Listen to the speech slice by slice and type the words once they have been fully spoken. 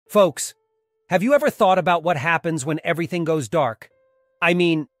Folks, have you ever thought about what happens when everything goes dark? I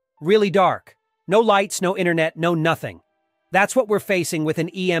mean, really dark. No lights, no internet, no nothing. That's what we're facing with an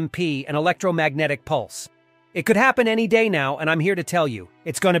EMP, an electromagnetic pulse. It could happen any day now, and I'm here to tell you,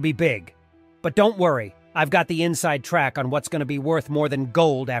 it's going to be big. But don't worry, I've got the inside track on what's going to be worth more than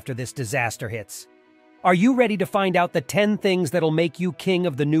gold after this disaster hits. Are you ready to find out the 10 things that'll make you king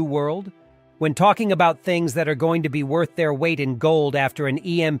of the new world? When talking about things that are going to be worth their weight in gold after an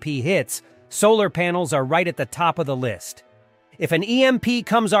EMP hits, solar panels are right at the top of the list. If an EMP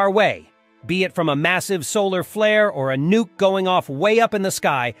comes our way, be it from a massive solar flare or a nuke going off way up in the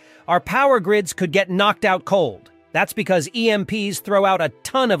sky, our power grids could get knocked out cold. That's because EMPs throw out a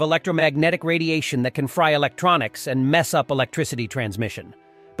ton of electromagnetic radiation that can fry electronics and mess up electricity transmission.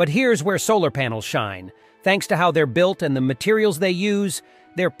 But here's where solar panels shine. Thanks to how they're built and the materials they use,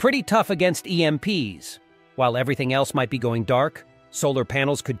 they're pretty tough against EMPs. While everything else might be going dark, solar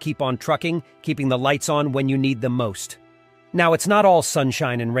panels could keep on trucking, keeping the lights on when you need them most. Now, it's not all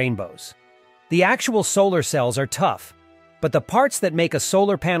sunshine and rainbows. The actual solar cells are tough, but the parts that make a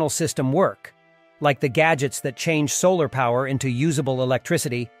solar panel system work, like the gadgets that change solar power into usable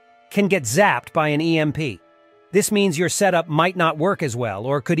electricity, can get zapped by an EMP. This means your setup might not work as well,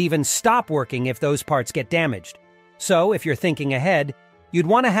 or could even stop working if those parts get damaged. So, if you're thinking ahead, you'd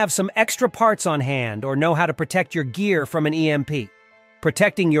want to have some extra parts on hand or know how to protect your gear from an EMP.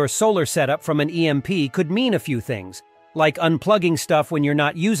 Protecting your solar setup from an EMP could mean a few things, like unplugging stuff when you're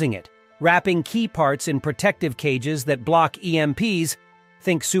not using it, wrapping key parts in protective cages that block EMPs,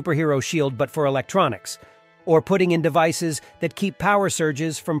 think superhero shield but for electronics, or putting in devices that keep power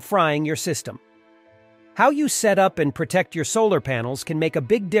surges from frying your system. How you set up and protect your solar panels can make a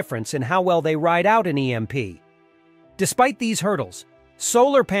big difference in how well they ride out an EMP. Despite these hurdles,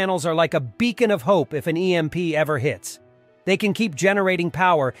 solar panels are like a beacon of hope if an EMP ever hits. They can keep generating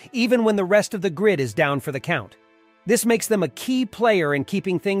power even when the rest of the grid is down for the count. This makes them a key player in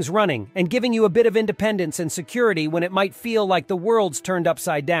keeping things running and giving you a bit of independence and security when it might feel like the world's turned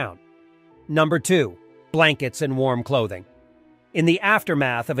upside down. Number 2. Blankets and warm clothing. In the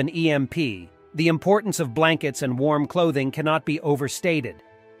aftermath of an EMP, the importance of blankets and warm clothing cannot be overstated,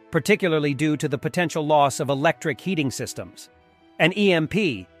 particularly due to the potential loss of electric heating systems. An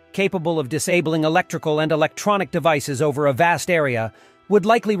EMP, capable of disabling electrical and electronic devices over a vast area, would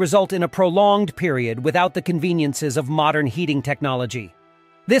likely result in a prolonged period without the conveniences of modern heating technology.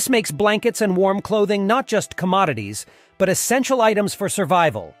 This makes blankets and warm clothing not just commodities, but essential items for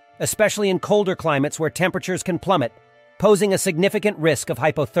survival, especially in colder climates where temperatures can plummet, posing a significant risk of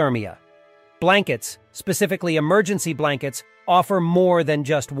hypothermia. Blankets, specifically emergency blankets, offer more than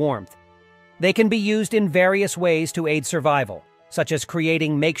just warmth. They can be used in various ways to aid survival, such as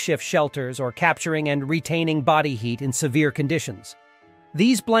creating makeshift shelters or capturing and retaining body heat in severe conditions.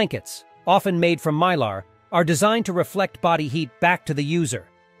 These blankets, often made from mylar, are designed to reflect body heat back to the user,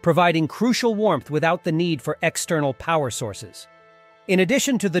 providing crucial warmth without the need for external power sources. In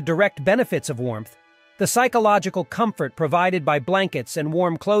addition to the direct benefits of warmth, the psychological comfort provided by blankets and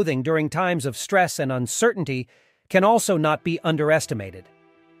warm clothing during times of stress and uncertainty can also not be underestimated.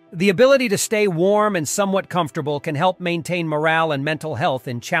 The ability to stay warm and somewhat comfortable can help maintain morale and mental health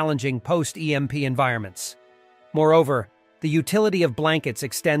in challenging post-EMP environments. Moreover, the utility of blankets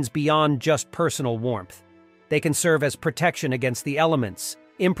extends beyond just personal warmth. They can serve as protection against the elements,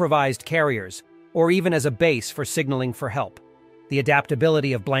 improvised carriers, or even as a base for signaling for help. The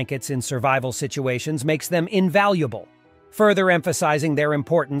adaptability of blankets in survival situations makes them invaluable, further emphasizing their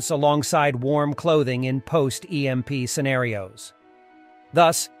importance alongside warm clothing in post-EMP scenarios.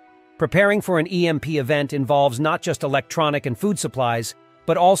 Thus, preparing for an EMP event involves not just electronic and food supplies,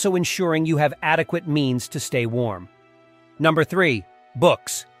 but also ensuring you have adequate means to stay warm. Number 3.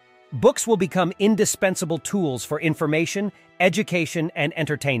 Books. Books will become indispensable tools for information, education, and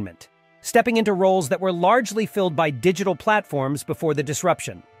entertainment, stepping into roles that were largely filled by digital platforms before the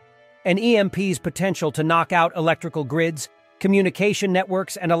disruption. An EMP's potential to knock out electrical grids, communication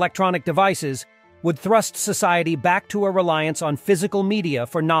networks, and electronic devices would thrust society back to a reliance on physical media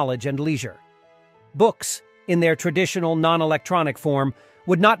for knowledge and leisure. Books, in their traditional non-electronic form,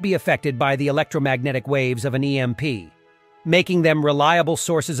 would not be affected by the electromagnetic waves of an EMP, making them reliable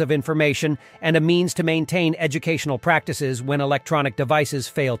sources of information and a means to maintain educational practices when electronic devices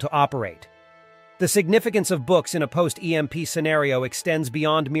fail to operate. The significance of books in a post-EMP scenario extends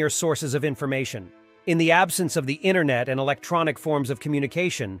beyond mere sources of information. In the absence of the internet and electronic forms of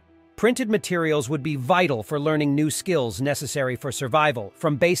communication, printed materials would be vital for learning new skills necessary for survival,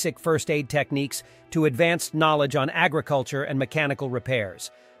 from basic first aid techniques to advanced knowledge on agriculture and mechanical repairs.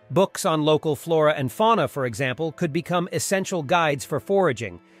 Books on local flora and fauna, for example, could become essential guides for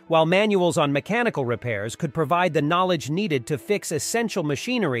foraging, while manuals on mechanical repairs could provide the knowledge needed to fix essential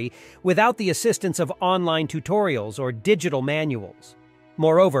machinery without the assistance of online tutorials or digital manuals.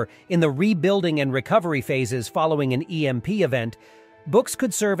 Moreover, in the rebuilding and recovery phases following an EMP event, books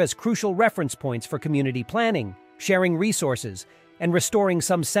could serve as crucial reference points for community planning, sharing resources, and restoring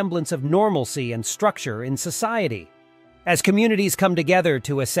some semblance of normalcy and structure in society. As communities come together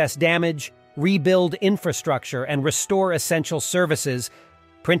to assess damage, rebuild infrastructure, and restore essential services,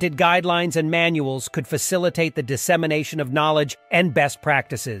 printed guidelines and manuals could facilitate the dissemination of knowledge and best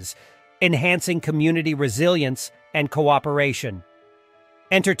practices, enhancing community resilience and cooperation.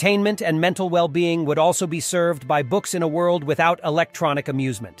 Entertainment and mental well-being would also be served by books in a world without electronic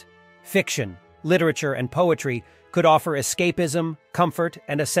amusement. Fiction, literature, and poetry could offer escapism, comfort,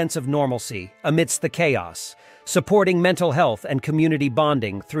 and a sense of normalcy amidst the chaos, supporting mental health and community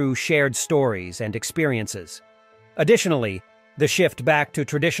bonding through shared stories and experiences. Additionally, the shift back to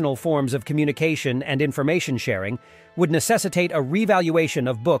traditional forms of communication and information sharing would necessitate a revaluation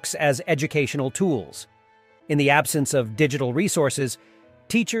of books as educational tools. In the absence of digital resources,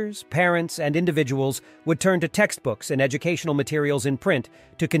 teachers, parents, and individuals would turn to textbooks and educational materials in print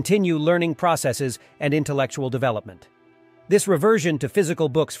to continue learning processes and intellectual development. This reversion to physical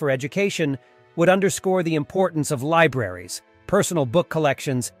books for education would underscore the importance of libraries, personal book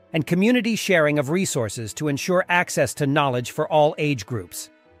collections, and community sharing of resources to ensure access to knowledge for all age groups.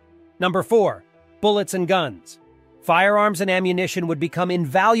 Number 4. Bullets and guns. Firearms and ammunition would become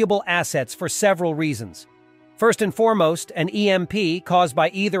invaluable assets for several reasons. First and foremost, an EMP caused by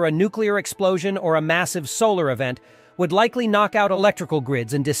either a nuclear explosion or a massive solar event would likely knock out electrical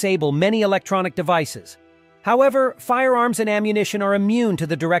grids and disable many electronic devices. However, firearms and ammunition are immune to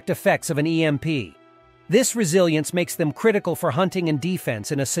the direct effects of an EMP. This resilience makes them critical for hunting and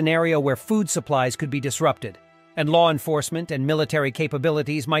defense in a scenario where food supplies could be disrupted, and law enforcement and military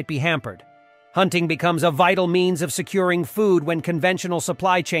capabilities might be hampered. Hunting becomes a vital means of securing food when conventional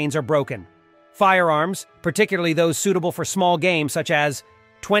supply chains are broken. Firearms, particularly those suitable for small game such as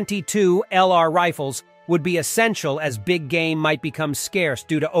 .22 LR rifles, would be essential as big game might become scarce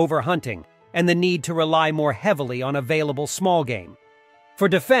due to overhunting and the need to rely more heavily on available small game. For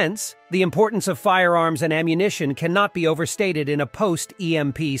defense, the importance of firearms and ammunition cannot be overstated in a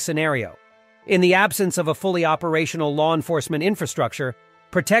post-EMP scenario. In the absence of a fully operational law enforcement infrastructure,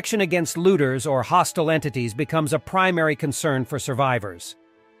 protection against looters or hostile entities becomes a primary concern for survivors.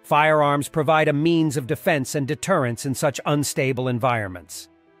 Firearms provide a means of defense and deterrence in such unstable environments.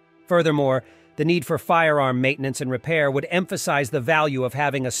 Furthermore, the need for firearm maintenance and repair would emphasize the value of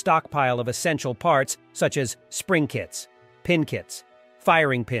having a stockpile of essential parts such as spring kits, pin kits,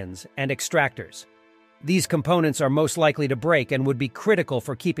 firing pins, and extractors. These components are most likely to break and would be critical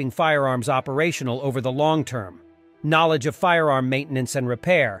for keeping firearms operational over the long term. Knowledge of firearm maintenance and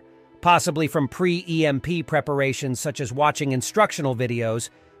repair, possibly from pre-EMP preparations such as watching instructional videos,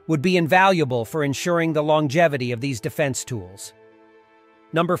 would be invaluable for ensuring the longevity of these defense tools.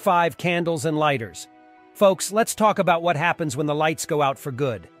 Number 5. Candles and lighters. Folks, let's talk about what happens when the lights go out for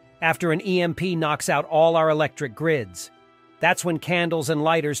good, after an EMP knocks out all our electric grids. That's when candles and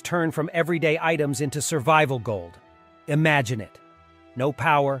lighters turn from everyday items into survival gold. Imagine it. No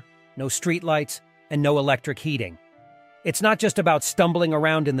power, no streetlights, and no electric heating. It's not just about stumbling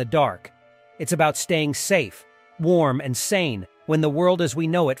around in the dark. It's about staying safe, warm, and sane when the world as we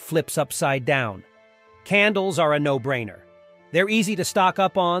know it flips upside down. Candles are a no-brainer. They're easy to stock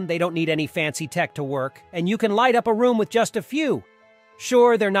up on, they don't need any fancy tech to work, and you can light up a room with just a few.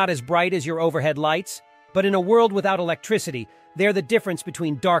 Sure, they're not as bright as your overhead lights, but in a world without electricity, they're the difference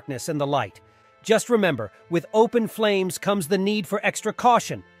between darkness and the light. Just remember, with open flames comes the need for extra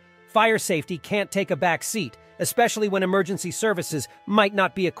caution. Fire safety can't take a back seat, especially when emergency services might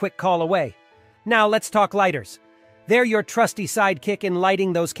not be a quick call away. Now let's talk lighters. They're your trusty sidekick in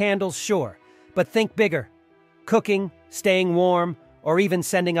lighting those candles, sure, but think bigger. Cooking, staying warm, or even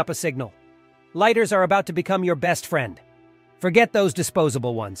sending up a signal. Lighters are about to become your best friend. Forget those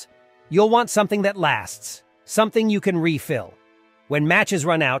disposable ones. You'll want something that lasts, something you can refill. When matches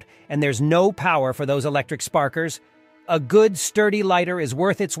run out and there's no power for those electric sparkers, a good, sturdy lighter is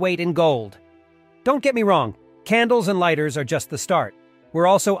worth its weight in gold. Don't get me wrong, candles and lighters are just the start. We're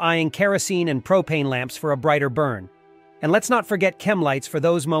also eyeing kerosene and propane lamps for a brighter burn. And let's not forget chem lights for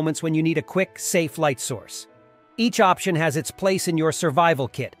those moments when you need a quick, safe light source. Each option has its place in your survival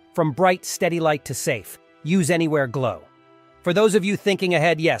kit, from bright, steady light to safe. Use anywhere glow. For those of you thinking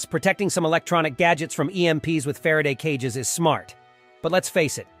ahead, yes, protecting some electronic gadgets from EMPs with Faraday cages is smart. But let's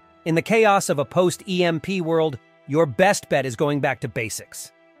face it, in the chaos of a post-EMP world, your best bet is going back to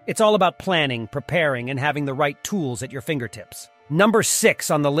basics. It's all about planning, preparing, and having the right tools at your fingertips. Number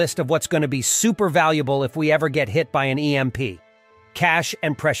 6 on the list of what's going to be super valuable if we ever get hit by an EMP. Cash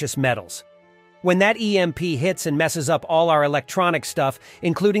and precious metals. When that EMP hits and messes up all our electronic stuff,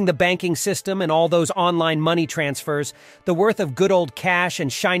 including the banking system and all those online money transfers, the worth of good old cash and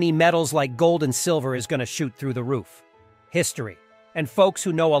shiny metals like gold and silver is going to shoot through the roof. History, and folks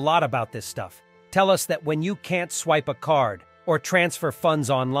who know a lot about this stuff, tell us that when you can't swipe a card or transfer funds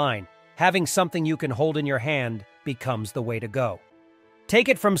online, having something you can hold in your hand becomes the way to go. Take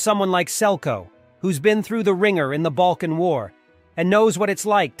it from someone like Selko, who's been through the ringer in the Balkan War and knows what it's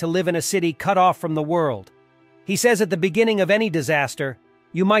like to live in a city cut off from the world. He says at the beginning of any disaster,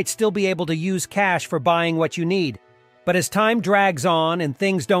 you might still be able to use cash for buying what you need, but as time drags on and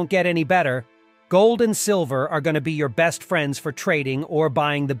things don't get any better, gold and silver are going to be your best friends for trading or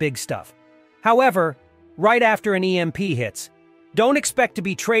buying the big stuff. However, right after an EMP hits, don't expect to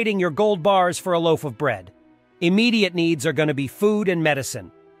be trading your gold bars for a loaf of bread. Immediate needs are going to be food and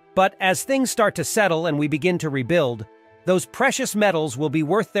medicine. But as things start to settle and we begin to rebuild, those precious metals will be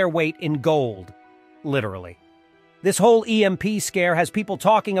worth their weight in gold. Literally. This whole EMP scare has people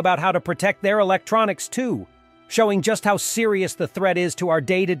talking about how to protect their electronics too, showing just how serious the threat is to our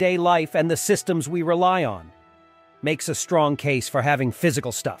day-to-day life and the systems we rely on. Makes a strong case for having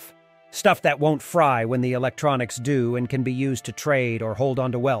physical stuff. Stuff that won't fry when the electronics do and can be used to trade or hold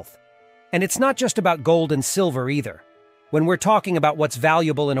onto wealth. And it's not just about gold and silver either. When we're talking about what's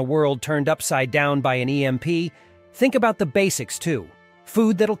valuable in a world turned upside down by an EMP, think about the basics too.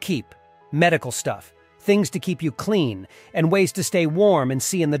 Food that'll keep, medical stuff, things to keep you clean, and ways to stay warm and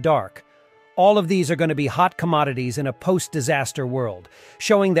see in the dark. All of these are going to be hot commodities in a post-disaster world,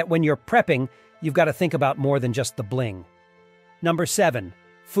 showing that when you're prepping, you've got to think about more than just the bling. Number 7.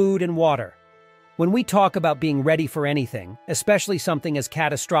 Food and water. When we talk about being ready for anything, especially something as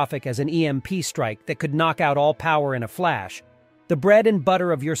catastrophic as an EMP strike that could knock out all power in a flash, the bread and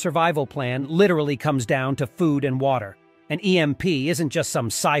butter of your survival plan literally comes down to food and water. An EMP isn't just some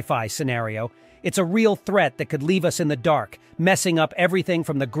sci-fi scenario. It's a real threat that could leave us in the dark, messing up everything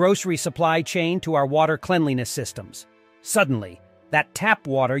from the grocery supply chain to our water cleanliness systems. Suddenly, that tap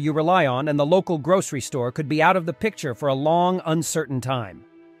water you rely on and the local grocery store could be out of the picture for a long, uncertain time.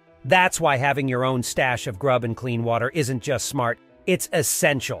 That's why having your own stash of grub and clean water isn't just smart, it's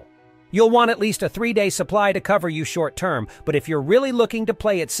essential. You'll want at least a 3-day supply to cover you short term, but if you're really looking to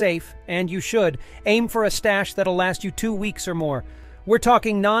play it safe, and you should, aim for a stash that'll last you 2 weeks or more. We're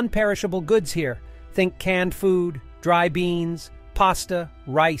talking non-perishable goods here. Think canned food, dry beans, pasta,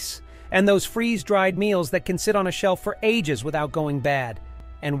 rice, and those freeze-dried meals that can sit on a shelf for ages without going bad.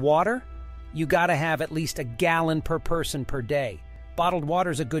 And water? You gotta have at least a gallon per person per day. Bottled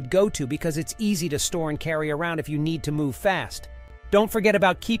water's a good go-to because it's easy to store and carry around if you need to move fast. Don't forget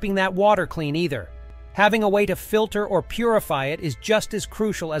about keeping that water clean either. Having a way to filter or purify it is just as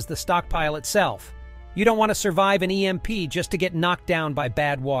crucial as the stockpile itself. You don't want to survive an EMP just to get knocked down by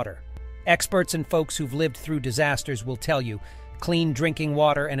bad water. Experts and folks who've lived through disasters will tell you, clean drinking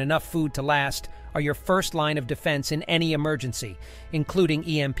water and enough food to last are your first line of defense in any emergency, including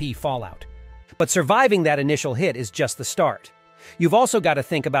EMP fallout. But surviving that initial hit is just the start. You've also got to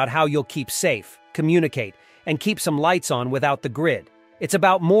think about how you'll keep safe, communicate, and keep some lights on without the grid. It's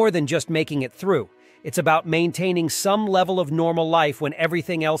about more than just making it through. It's about maintaining some level of normal life when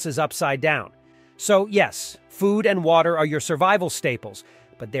everything else is upside down. So yes, food and water are your survival staples,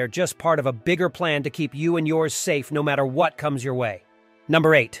 but they're just part of a bigger plan to keep you and yours safe no matter what comes your way.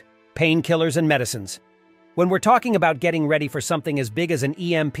 Number 8. Painkillers and medicines. When we're talking about getting ready for something as big as an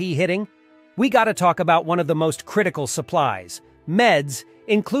EMP hitting, we gotta talk about one of the most critical supplies. Meds,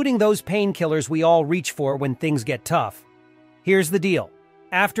 including those painkillers we all reach for when things get tough. Here's the deal.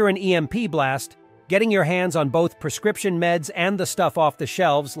 After an EMP blast, getting your hands on both prescription meds and the stuff off the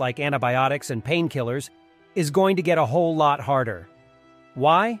shelves, like antibiotics and painkillers, is going to get a whole lot harder.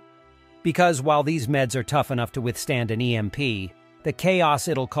 Why? Because while these meds are tough enough to withstand an EMP, the chaos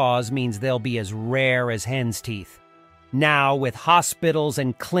it'll cause means they'll be as rare as hen's teeth. Now, with hospitals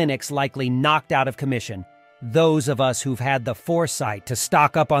and clinics likely knocked out of commission, those of us who've had the foresight to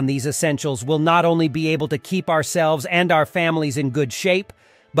stock up on these essentials will not only be able to keep ourselves and our families in good shape,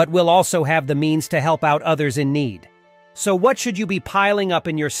 but we'll also have the means to help out others in need. So what should you be piling up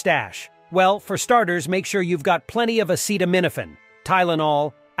in your stash? Well, for starters, make sure you've got plenty of acetaminophen,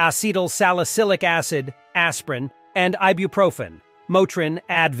 Tylenol, acetyl salicylic acid, aspirin, and ibuprofen, Motrin,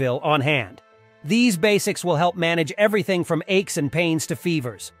 Advil on hand. These basics will help manage everything from aches and pains to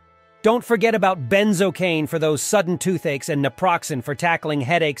fevers. Don't forget about benzocaine for those sudden toothaches and naproxen for tackling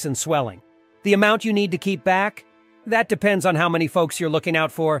headaches and swelling. The amount you need to keep back? That depends on how many folks you're looking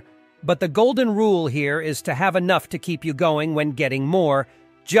out for. But the golden rule here is to have enough to keep you going when getting more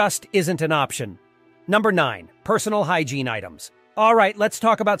just isn't an option. Number 9, personal hygiene items. All right, let's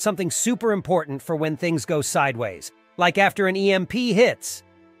talk about something super important for when things go sideways, like after an EMP hits.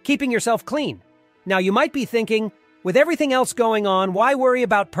 Keeping yourself clean. Now, you might be thinking, with everything else going on, why worry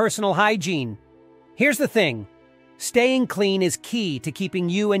about personal hygiene? Here's the thing. Staying clean is key to keeping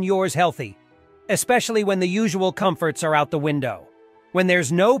you and yours healthy, especially when the usual comforts are out the window. When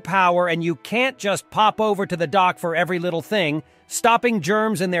there's no power and you can't just pop over to the dock for every little thing, stopping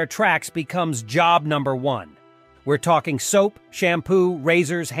germs in their tracks becomes job number 1. We're talking soap, shampoo,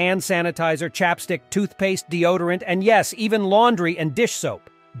 razors, hand sanitizer, chapstick, toothpaste, deodorant, and yes, even laundry and dish soap.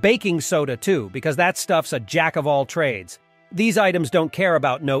 Baking soda too, because that stuff's a jack of all trades. These items don't care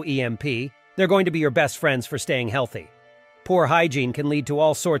about no EMP. They're going to be your best friends for staying healthy. Poor hygiene can lead to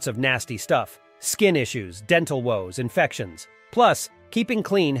all sorts of nasty stuff. Skin issues, dental woes, infections. Plus, keeping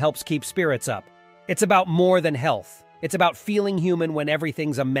clean helps keep spirits up. It's about more than health. It's about feeling human when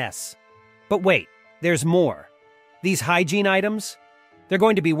everything's a mess. But wait, there's more. These hygiene items? They're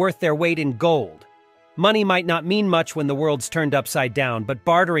going to be worth their weight in gold. Money might not mean much when the world's turned upside down, but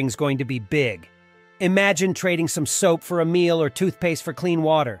bartering's going to be big. Imagine trading some soap for a meal or toothpaste for clean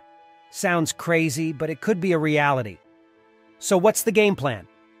water. Sounds crazy, but it could be a reality. So what's the game plan?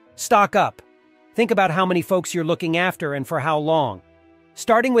 Stock up. Think about how many folks you're looking after and for how long.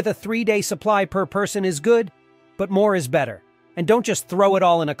 Starting with a 3-day supply per person is good, but more is better. And don't just throw it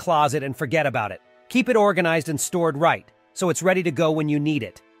all in a closet and forget about it. Keep it organized and stored right, so it's ready to go when you need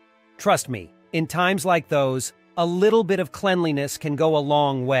it. Trust me, in times like those, a little bit of cleanliness can go a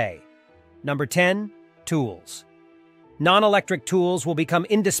long way. Number 10, tools. Non-electric tools will become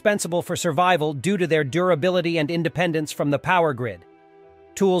indispensable for survival due to their durability and independence from the power grid.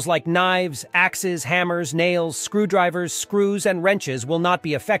 Tools like knives, axes, hammers, nails, screwdrivers, screws, and wrenches will not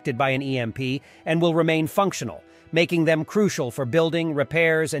be affected by an EMP and will remain functional, making them crucial for building,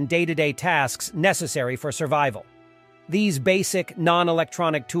 repairs, and day-to-day tasks necessary for survival. These basic,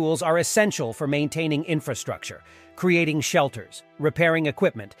 non-electronic tools are essential for maintaining infrastructure, creating shelters, repairing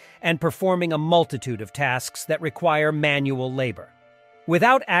equipment, and performing a multitude of tasks that require manual labor.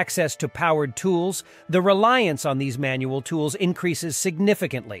 Without access to powered tools, the reliance on these manual tools increases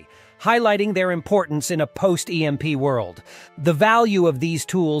significantly, highlighting their importance in a post-EMP world. The value of these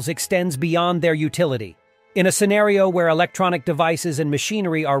tools extends beyond their utility. In a scenario where electronic devices and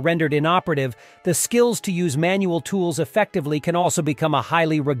machinery are rendered inoperative, the skills to use manual tools effectively can also become a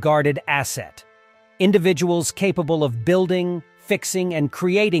highly regarded asset. Individuals capable of building, fixing, and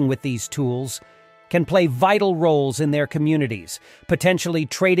creating with these tools can play vital roles in their communities, potentially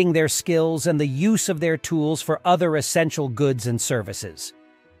trading their skills and the use of their tools for other essential goods and services.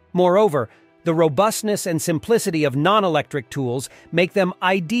 Moreover, the robustness and simplicity of non-electric tools make them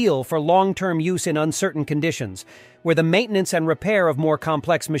ideal for long-term use in uncertain conditions, where the maintenance and repair of more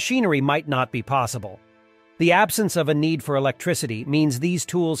complex machinery might not be possible. The absence of a need for electricity means these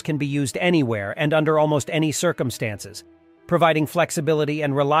tools can be used anywhere and under almost any circumstances, providing flexibility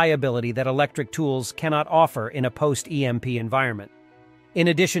and reliability that electric tools cannot offer in a post-EMP environment. In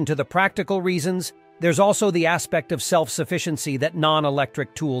addition to the practical reasons, there's also the aspect of self-sufficiency that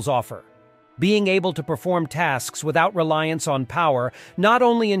non-electric tools offer. Being able to perform tasks without reliance on power not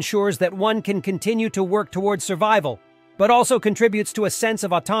only ensures that one can continue to work towards survival, but also contributes to a sense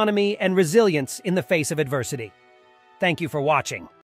of autonomy and resilience in the face of adversity. Thank you for watching.